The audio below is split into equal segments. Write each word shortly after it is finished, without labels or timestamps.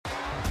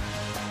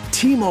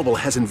T-Mobile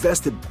has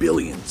invested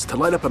billions to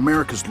light up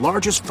America's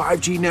largest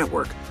 5G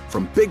network,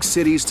 from big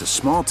cities to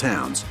small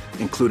towns,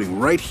 including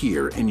right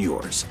here in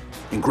yours.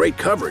 And great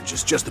coverage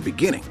is just the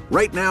beginning.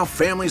 Right now,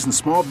 families and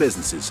small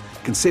businesses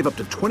can save up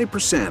to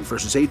 20%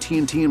 versus AT&T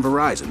and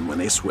Verizon when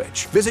they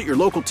switch. Visit your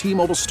local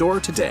T-Mobile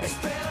store today.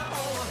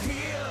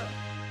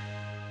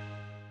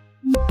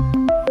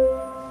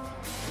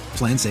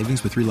 Plan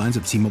savings with 3 lines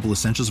of T-Mobile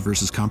Essentials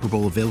versus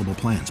comparable available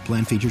plans.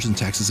 Plan features and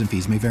taxes and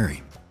fees may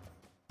vary.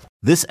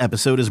 This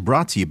episode is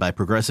brought to you by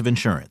Progressive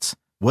Insurance.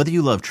 Whether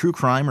you love true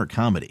crime or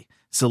comedy,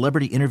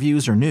 celebrity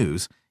interviews or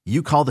news,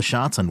 you call the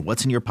shots on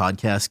what's in your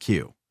podcast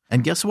queue.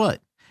 And guess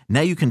what?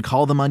 Now you can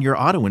call them on your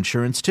auto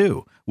insurance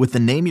too with the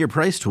Name Your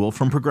Price tool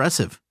from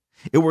Progressive.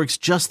 It works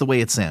just the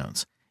way it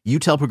sounds. You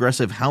tell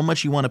Progressive how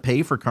much you want to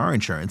pay for car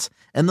insurance,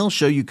 and they'll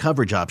show you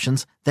coverage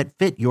options that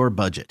fit your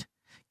budget.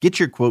 Get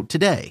your quote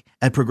today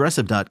at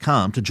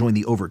Progressive.com to join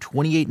the over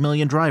 28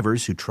 million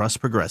drivers who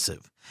trust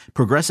Progressive.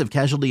 Progressive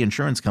Casualty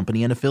Insurance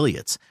Company and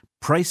Affiliates.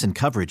 Price and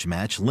coverage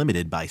match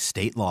limited by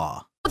state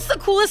law. What's the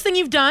coolest thing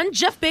you've done?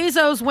 Jeff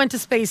Bezos went to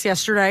space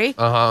yesterday.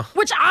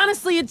 Which,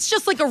 honestly, it's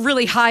just like a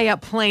really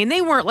high-up plane.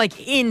 They weren't,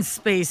 like, in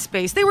space.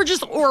 They were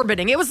just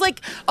orbiting. It was like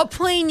a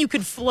plane you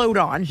could float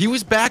on. He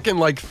was back in,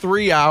 like,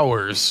 3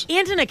 hours.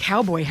 And in a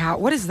cowboy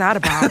hat. What is that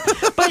about?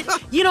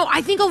 But, you know,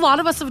 I think a lot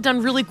of us have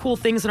done really cool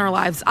things in our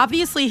lives.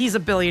 Obviously, he's a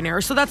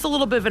billionaire, so that's a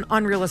little bit of an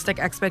unrealistic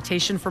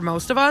expectation for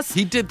most of us.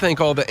 He did thank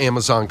all the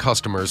Amazon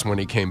customers when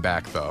he came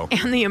back, though.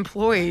 And the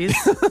employees.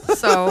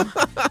 So,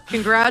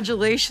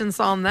 congratulations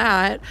on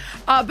that.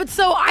 But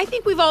so I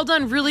think we've all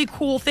done really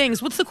cool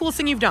things. What's the coolest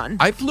thing you've done?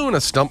 I flew in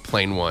a stunt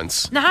plane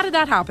once. Now, how did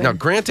that happen? Now,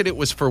 granted, it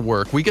was for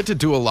work. We get to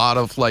do a lot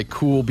of, like,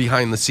 cool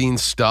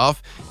behind-the-scenes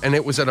stuff, and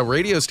it was at a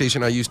radio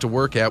station I used to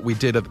work at. We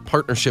did a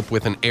partnership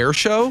with an air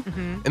show,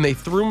 and they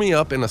threw me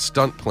up in a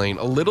stunt plane,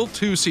 a little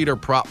 2-seater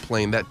prop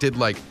plane that did,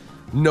 like,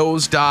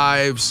 nose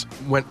dives,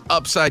 went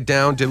upside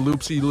down, did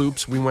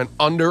loopsy-loops. We went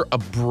under a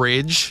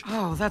bridge.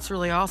 Oh, that's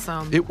really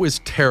awesome. It was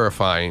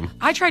terrifying.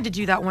 I tried to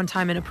do that one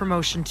time in a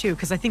promotion, too,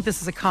 because I think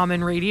this is a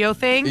common radio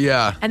thing.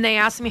 Yeah. And they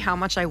asked me how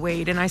much I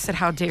weighed, and I said,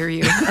 how dare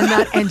you? And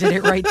that ended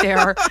it right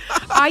there.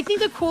 I think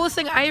the coolest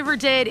thing I ever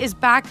did is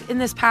back in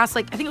this past,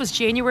 like, I think it was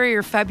January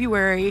or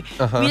February,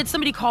 we had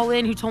somebody call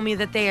in who told me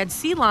that they had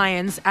sea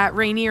lions at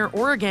Rainier,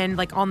 Oregon,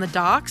 like, on the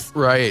docks.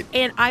 Right.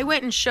 And I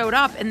went and showed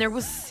up, and there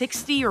was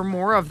 60 or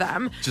more of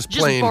them. Just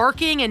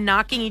barking and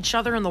knocking each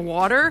other in the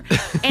water.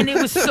 And it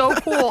was so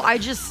cool. I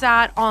just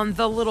sat on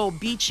the little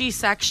beachy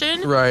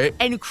section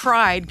and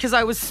cried because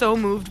I was so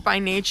moved by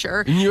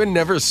nature. And you had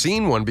never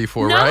seen one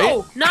before, no, right?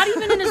 No, not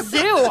even in a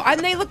zoo.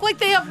 And they look like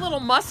they have little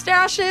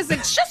mustaches.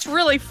 It's just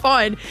really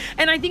fun.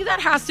 And I think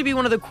that has to be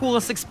one of the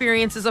coolest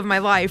experiences of my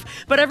life.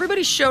 But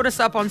everybody showed us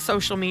up on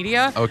social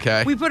media.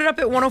 Okay. We put it up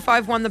at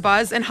 105.1 The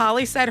Buzz, and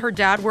Holly said her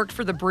dad worked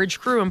for the bridge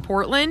crew in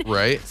Portland.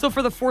 Right. So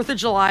for the 4th of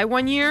July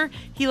one year,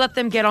 he let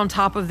them get on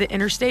top of the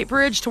interstate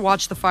bridge to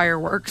watch the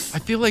fireworks. I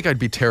feel like I'd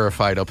be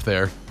terrified up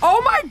there. Oh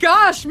my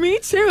gosh, me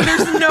too.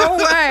 There's no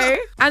way.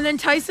 And then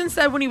Tyson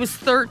said when he was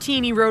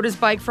 13, he rode his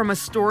bike from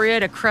Astoria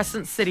to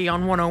Crescent City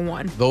on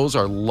 101. Those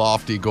are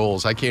lofty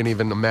goals. I can't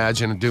even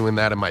imagine doing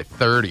that in my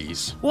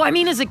 30s. Well, I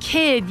mean, as a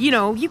kid, you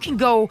know, you can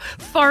go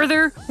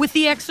farther with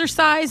the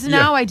exercise.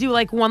 Now I do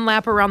like 1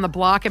 lap around the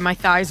block and my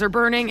thighs are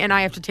burning and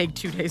I have to take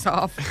 2 days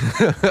off.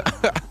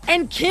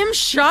 And Kim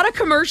shot a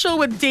commercial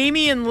with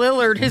Damian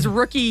Lillard his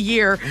rookie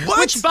year. What?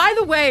 Which, by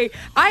the way,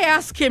 I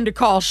asked Kim to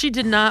call. She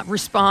did not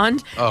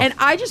respond. And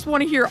I just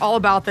want to hear all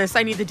about this.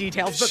 I need the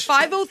details. But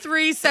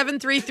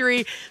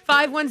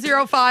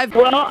 503-733-5105.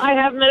 Well, I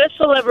have met a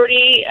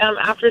celebrity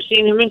after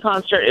seeing him in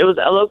concert. It was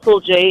LL Cool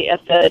J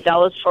at the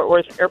Dallas-Fort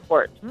Worth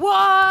Airport. What?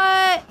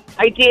 I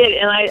did,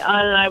 and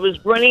I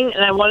was running,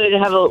 and I wanted to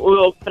have a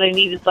little, but I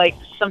needed, like,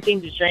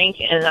 something to drink,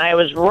 and I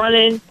was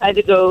running. I had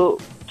to go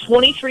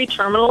 23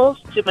 terminals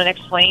to my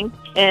next plane,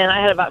 and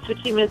I had about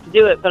 15 minutes to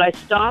do it, but I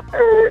stopped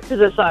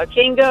because I saw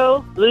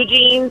Kango, blue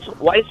jeans,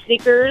 white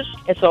sneakers,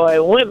 and so I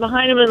went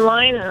behind him in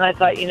line, and I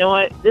thought, you know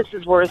what, this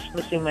is worth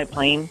missing my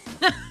plane.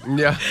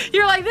 Yeah.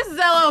 You're like, this is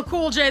LL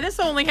Cool J. This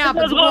only happens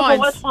I was going once. from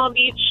West Palm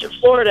Beach,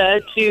 Florida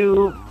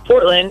to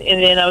Portland,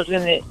 and then I was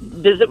going to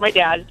visit my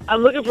dad.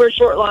 I'm looking for a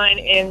short line,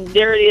 and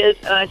there it is,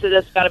 and I said,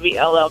 that's got to be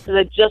LL, because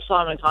I just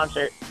saw him in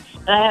concert.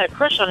 And I had a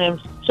crush on him.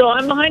 So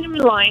I'm behind him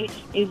in line.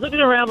 He's looking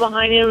around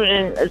behind him,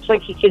 and it's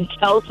like he can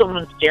tell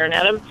someone's staring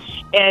at him.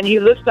 And he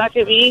looks back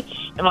at me,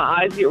 and my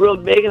eyes get real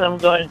big, and I'm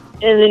going,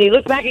 and then he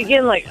looked back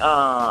again like,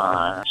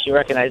 she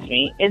recognized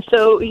me. And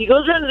so he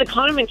goes around to the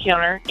condiment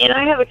counter, and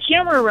I have a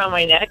camera around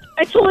my neck.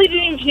 I totally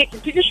didn't even take a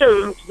picture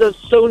of him because I was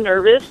so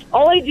nervous.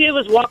 All I did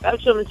was walk up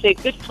to him and say,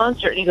 good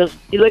concert. And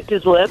he licked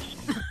his lips,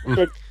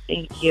 said,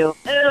 thank you.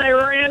 And then I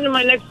ran to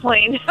my next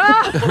plane.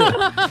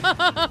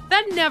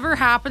 That never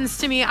happens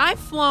to me. I've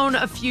flown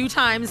a few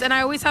times, and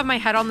I always have my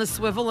head on the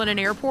swivel in an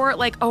airport,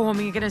 like, oh, am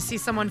I going to see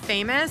someone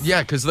famous?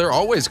 Yeah, because they're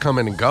always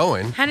coming and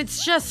going. And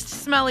it's just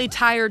smelly,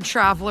 tired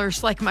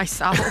travelers like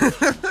myself.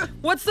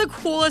 What's the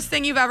coolest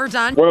thing you've ever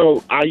done?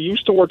 Well, I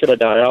used to work at a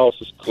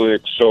dialysis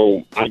clinic,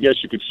 so I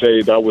guess you could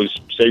say that was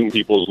saving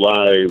people's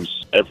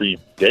lives every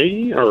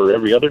day or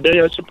every other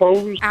day, I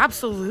suppose.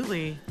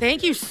 Absolutely.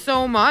 Thank you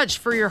so much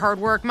for your hard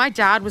work. My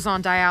dad was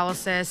on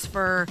dialysis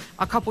for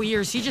a couple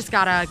years. He just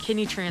got a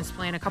kidney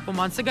transplant a couple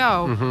months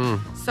ago.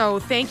 Mm-hmm. So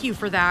thank you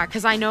for that,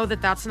 because I know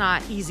that that's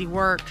not easy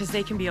work, because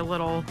they can be a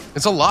little...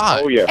 It's a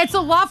lot. Oh, yeah. It's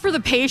a lot for the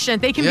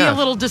patient. They can be a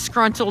little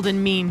disgruntled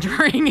and mean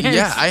during it.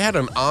 Yeah, I had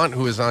an aunt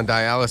who was on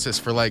dialysis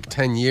for like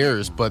 10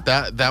 years, but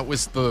that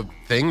was the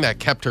thing that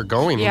kept her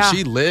going. Yeah. And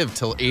she lived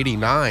till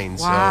 89.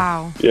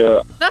 Wow.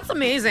 Yeah. That's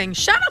amazing.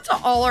 Shout out to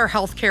all our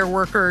healthcare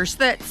workers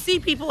that see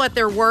people at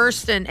their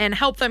worst and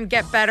help them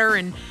get better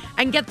and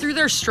get through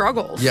their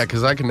struggles. Yeah,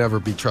 because I can never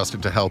be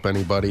trusted to help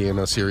anybody in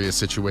a serious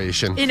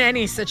situation. In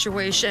any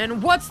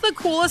situation. What's the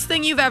coolest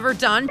thing you've ever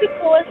done? The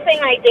coolest thing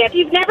I did. If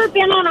you've never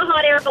been on a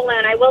hot air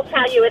balloon, I will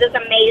tell you it is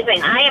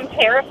amazing. I am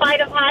terrified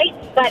of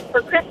heights, but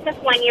for Christmas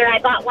one year, I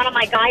bought one of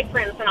my guy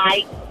friends and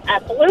I a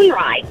balloon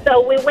ride.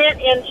 So we went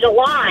in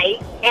July,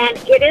 and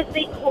it is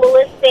the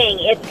coolest thing.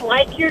 It's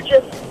like you're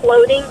just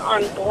floating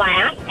on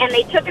glass, and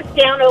they took us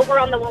down over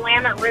on the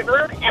Willamette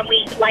River, and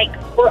we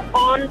were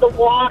on the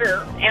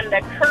water, and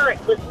the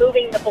current was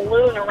moving the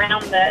balloon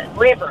around the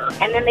river.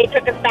 And then they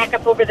took us back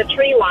up over the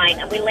tree line,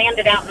 and we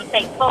landed out in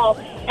St. Paul,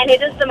 and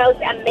it is the most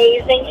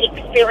amazing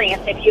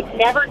experience. If you've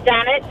never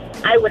done it,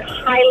 I would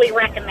highly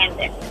recommend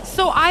it.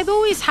 So I've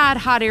always had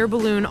hot air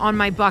balloon on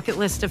my bucket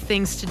list of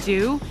things to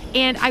do,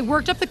 and I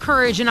worked up the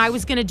courage, and I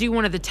was going to do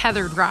one of the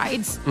tethered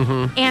rides.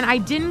 Mm-hmm. And I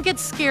didn't get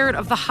scared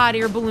of the hot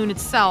air balloon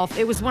itself.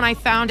 It was when I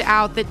found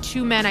out that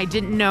two men I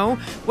didn't know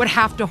would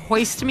have to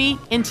hoist me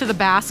into the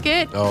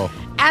basket. Oh.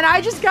 And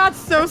I just got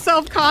so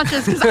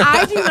self-conscious because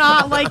I do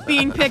not like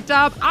being picked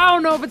up. I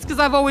don't know if it's because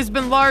I've always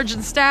been large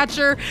in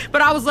stature,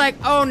 but I was like,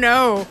 oh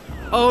no,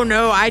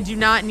 I do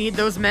not need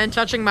those men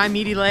touching my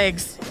meaty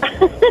legs.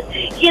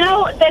 You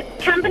know, the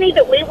company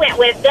that we went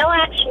with, they'll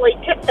actually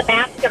tip the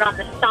basket on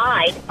the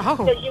side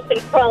so you can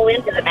crawl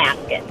into the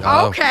basket.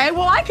 Oh. Okay,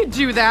 well, I could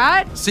do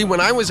that. See, when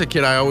I was a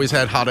kid, I always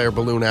had hot air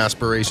balloon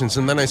aspirations,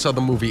 and then I saw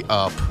the movie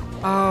Up.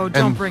 Oh,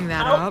 don't bring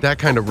that up. That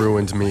kind of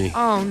ruined me.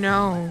 Oh,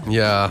 no.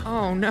 Yeah.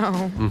 Oh, no.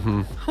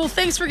 Mm-hmm. Well,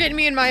 thanks for getting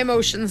me in my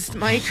emotions,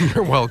 Mike.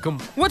 You're welcome.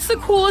 What's the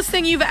coolest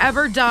thing you've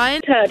ever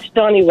done? Touch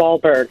Donnie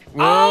Wahlberg.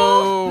 Whoa.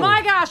 Oh,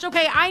 my gosh.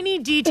 Okay, I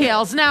need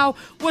details. Now,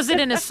 was it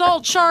an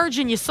assault charge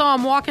and you saw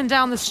him walking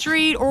down the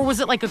street, or was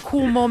it like a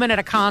cool moment at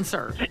a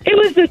concert? It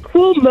was a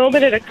cool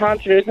moment at a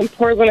concert. It was in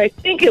Portland. I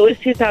think it was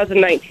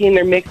 2019,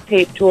 their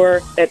mixtape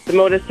tour at the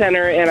Moda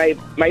Center. And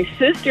my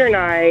sister and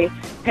I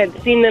had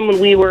seen them when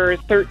we were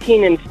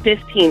 13 and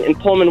 15 in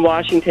Pullman,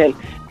 Washington.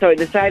 So I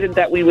decided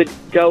that we would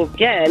go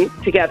again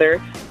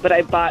together, but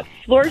I bought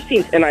floor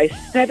seats, and I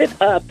set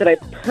it up that I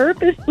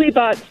purposely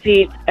bought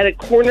seats at a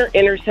corner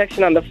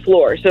intersection on the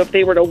floor. So if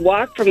they were to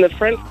walk from the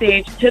front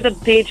stage to the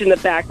stage in the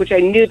back, which I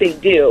knew they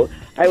do,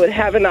 I would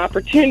have an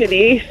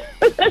opportunity.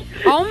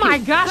 Oh my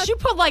gosh, you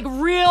put like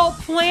real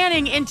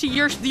planning into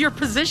your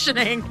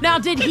positioning. Now,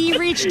 did he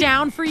reach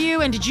down for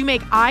you, and did you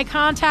make eye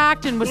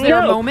contact, and was there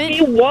a moment?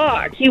 He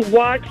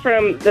walked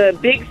from the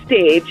big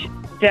stage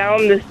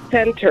down the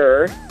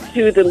center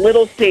to the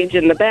little stage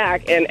in the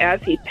back, and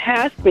as he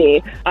passed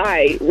me,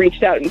 I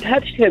reached out and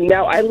touched him.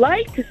 Now, I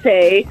like to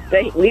say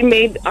that we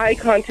made eye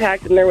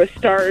contact and there was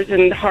stars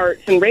and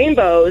hearts and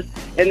rainbows,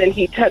 and then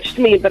he touched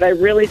me, but I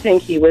really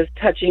think he was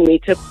touching me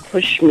to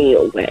push me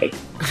away.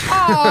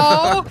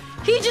 Oh,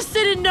 he just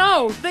didn't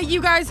know that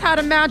you guys had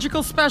a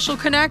magical special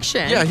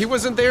connection. Yeah, he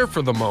wasn't there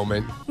for the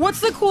moment.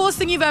 What's the coolest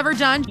thing you've ever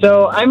done?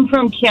 So I'm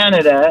from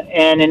Canada,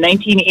 and in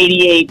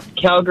 1988,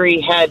 Calgary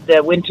had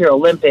the Winter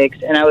Olympics,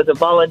 and I was a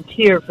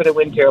volunteer for the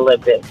Winter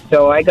Olympics.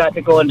 So I got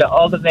to go into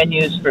all the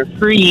venues for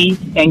free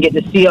and get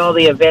to see all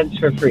the events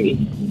for free.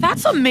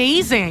 That's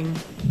amazing.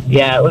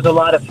 Yeah, it was a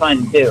lot of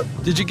fun, too.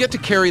 Did you get to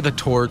carry the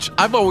torch?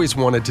 I've always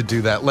wanted to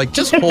do that. Like,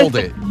 just hold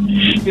it.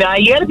 Now,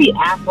 you got to be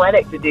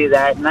athletic to do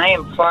that, and I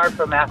am far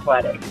from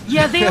athletic.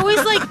 Yeah, they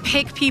always like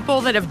pick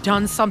people that have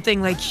done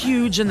something like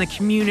huge in the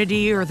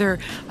community, or they're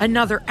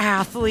another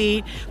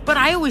athlete. But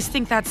I always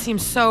think that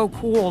seems so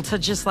cool to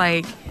just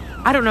like,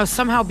 I don't know,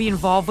 somehow be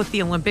involved with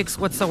the Olympics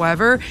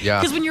whatsoever. Yeah.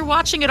 Because when you're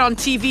watching it on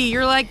TV,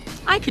 you're like,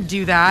 I could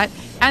do that.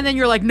 And then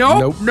you're like,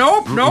 nope,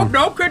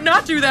 could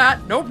not do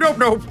that. Nope.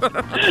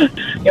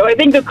 You know, I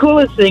think the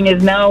coolest thing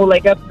is now,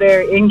 like up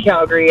there in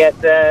Calgary at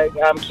the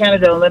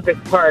Canada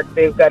Olympic Park,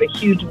 they've got a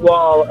huge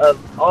wall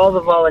of all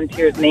the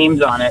volunteers'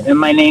 names on it, and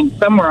my name's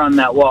somewhere on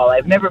that wall.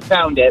 I've never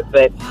found it,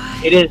 but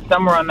it is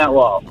somewhere on that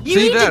wall. You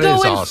need to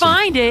go and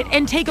find it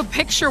and take a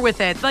picture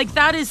with it. Like,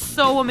 that is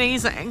so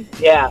amazing.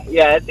 Yeah,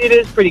 it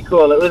is pretty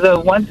cool. It was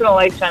a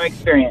once-in-a-lifetime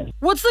experience.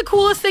 What's the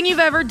coolest thing you've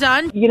ever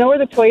done? You know where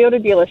the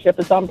Toyota dealership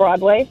is on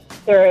Broadway?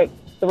 They're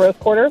the Rose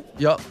Quarter.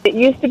 Yep. It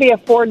used to be a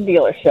Ford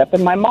dealership,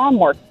 and my mom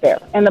worked there.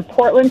 And the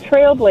Portland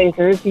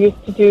Trailblazers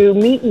used to do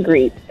meet and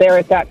greets there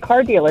at that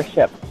car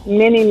dealership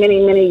many,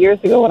 many, many years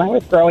ago when I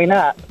was growing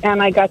up.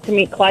 And I got to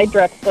meet Clyde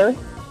Drexler,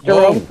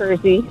 Jerome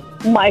Kersey,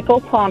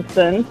 Michael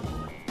Thompson,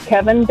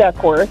 Kevin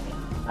Duckworth.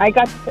 I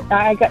got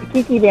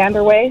Kiki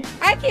Vanderway.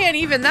 I can't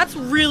even. That's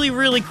really,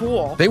 really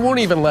cool. They won't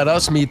even let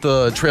us meet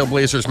the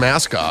Trailblazers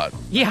mascot.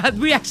 Yeah,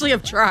 we actually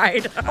have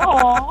tried.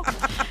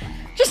 Aww.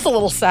 Just a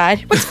little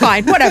sad, but it's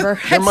fine. Whatever.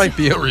 There might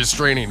be a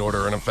restraining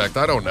order in effect.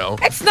 I don't know.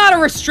 It's not a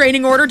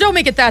restraining order. Don't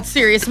make it that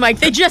serious, Mike.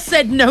 They just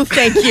said no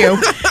thank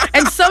you.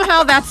 And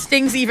somehow that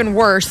stings even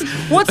worse.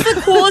 What's the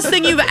coolest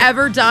thing you've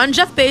ever done?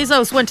 Jeff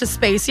Bezos went to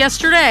space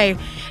yesterday.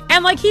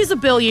 And, like, he's a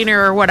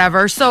billionaire or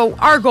whatever, so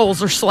our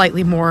goals are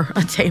slightly more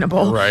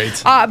attainable. Right.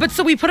 But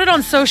so we put it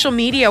on social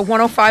media,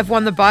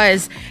 105.1 The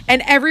Buzz,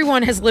 and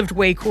everyone has lived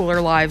way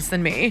cooler lives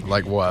than me.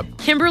 Like what?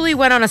 Kimberly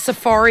went on a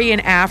safari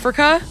in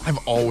Africa. I've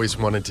always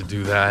wanted to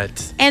do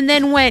that. And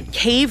then went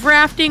cave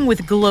rafting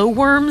with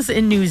glowworms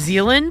in New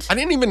Zealand. I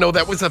didn't even know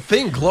that was a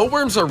thing.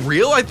 Glowworms are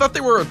real? I thought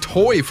they were a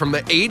toy from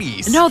the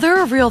 80s. No,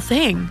 they're a real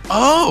thing.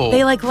 Oh.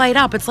 They, like, light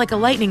up. It's like a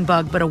lightning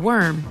bug, but a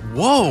worm.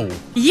 Whoa.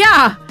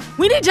 Yeah.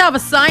 We need to have a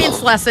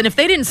science lesson. If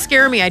they didn't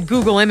scare me, I'd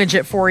Google image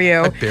it for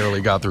you. I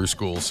barely got through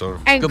school, so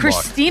And good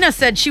Christina luck.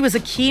 said she was a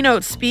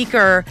keynote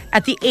speaker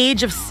at the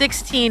age of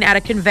 16 at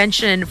a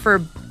convention for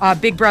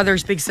Big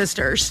Brothers Big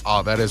Sisters.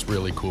 Oh, that is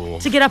really cool.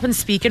 To get up and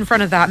speak in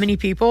front of that many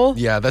people.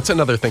 Yeah, that's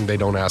another thing they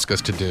don't ask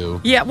us to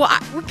do. Yeah, well,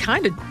 we're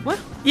kind of, what?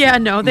 Yeah,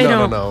 no, they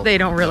don't. No. They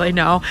don't really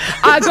know.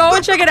 Go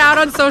and check it out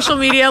on social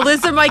media.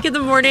 Liz and Mike in the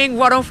morning,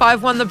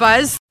 105.1 The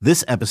Buzz.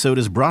 This episode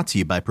is brought to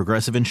you by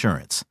Progressive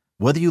Insurance.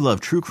 Whether you love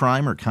true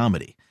crime or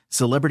comedy,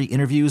 celebrity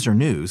interviews or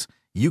news,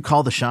 you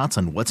call the shots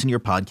on what's in your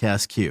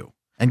podcast queue.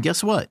 And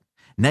guess what?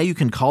 Now you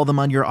can call them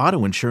on your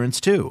auto insurance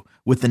too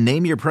with the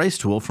Name Your Price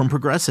tool from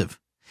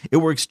Progressive. It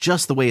works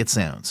just the way it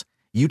sounds.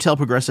 You tell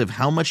Progressive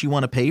how much you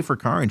want to pay for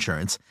car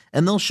insurance,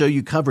 and they'll show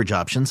you coverage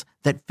options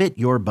that fit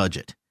your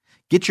budget.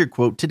 Get your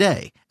quote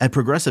today at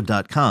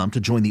Progressive.com to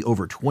join the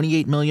over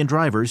 28 million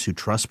drivers who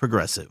trust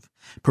Progressive.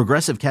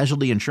 Progressive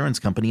Casualty Insurance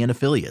Company and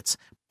Affiliates.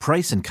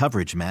 Price and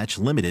coverage match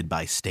limited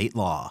by state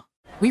law.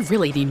 We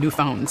really need new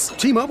phones.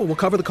 T-Mobile will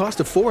cover the cost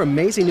of 4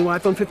 amazing new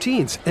iPhone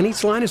 15s, and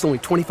each line is only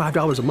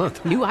 $25 a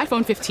month. New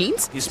iPhone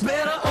 15s? It's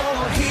better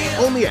over here.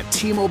 Only at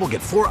T-Mobile,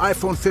 get 4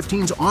 iPhone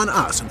 15s on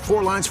us and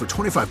 4 lines for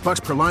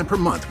 $25 per line per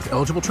month with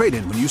eligible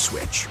trade-in when you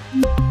switch.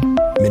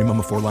 Minimum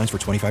of 4 lines for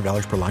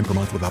 $25 per line per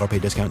month with autopay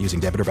discount using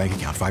debit or bank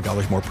account.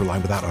 $5 more per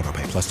line without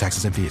autopay, plus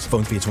taxes and fees.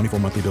 Phone fee at 24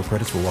 monthly bill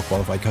credits for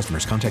well-qualified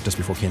customers. Contact us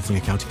before canceling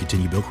account to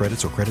continue bill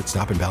credits or credit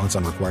stop and balance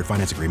on required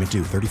finance agreement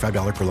due.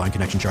 $35 per line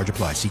connection charge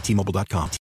applies. See T-Mobile.com.